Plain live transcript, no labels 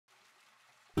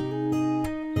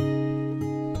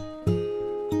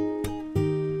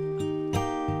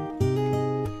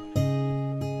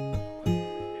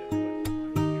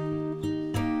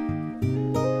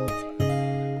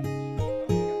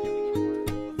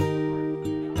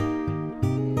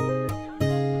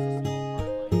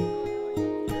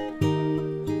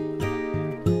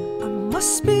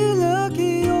must be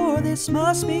lucky, or this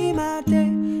must be my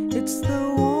day. It's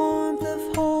the warmth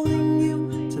of holding you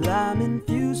till I'm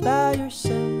infused by your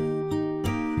scent.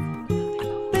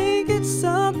 I think it's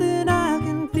something I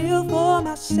can feel for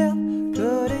myself.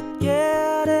 Could it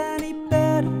get any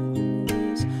better than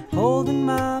this? Holding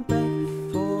my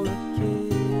breath for a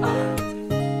kiss.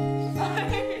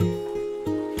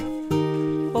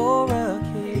 For a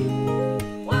kiss.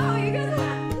 Wow, you got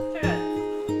that!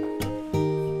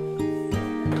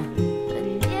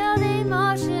 Feel the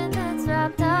emotion that's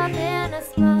wrapped up in a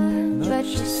smile, but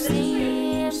you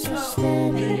seem so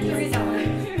steady,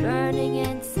 burning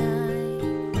inside.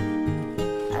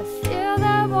 I feel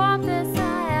that warmth as I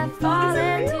have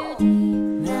fallen too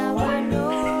deep. Now I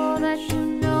know that you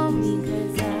know me,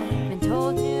 'cause I've been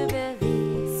told to believe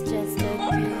it's just a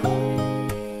kiss.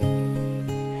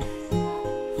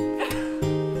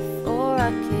 Or a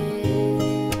kiss.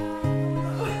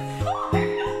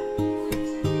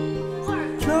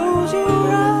 Close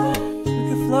your eyes, we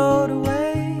could float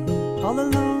away, all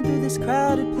alone through this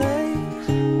crowded place.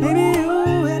 Maybe you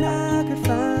and I could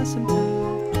find some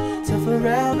time till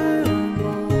forever or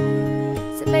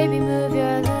more. So baby, move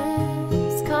your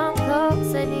lips, come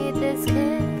close, I need this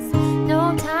kiss. No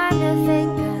time to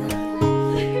think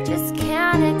of, just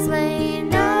can't explain.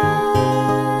 No,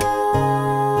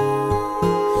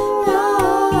 no,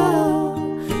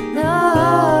 no.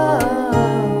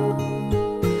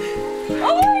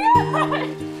 Oh my god!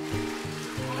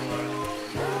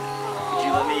 Would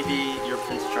you let me be your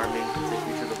Prince Charming? Take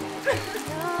me to the ball.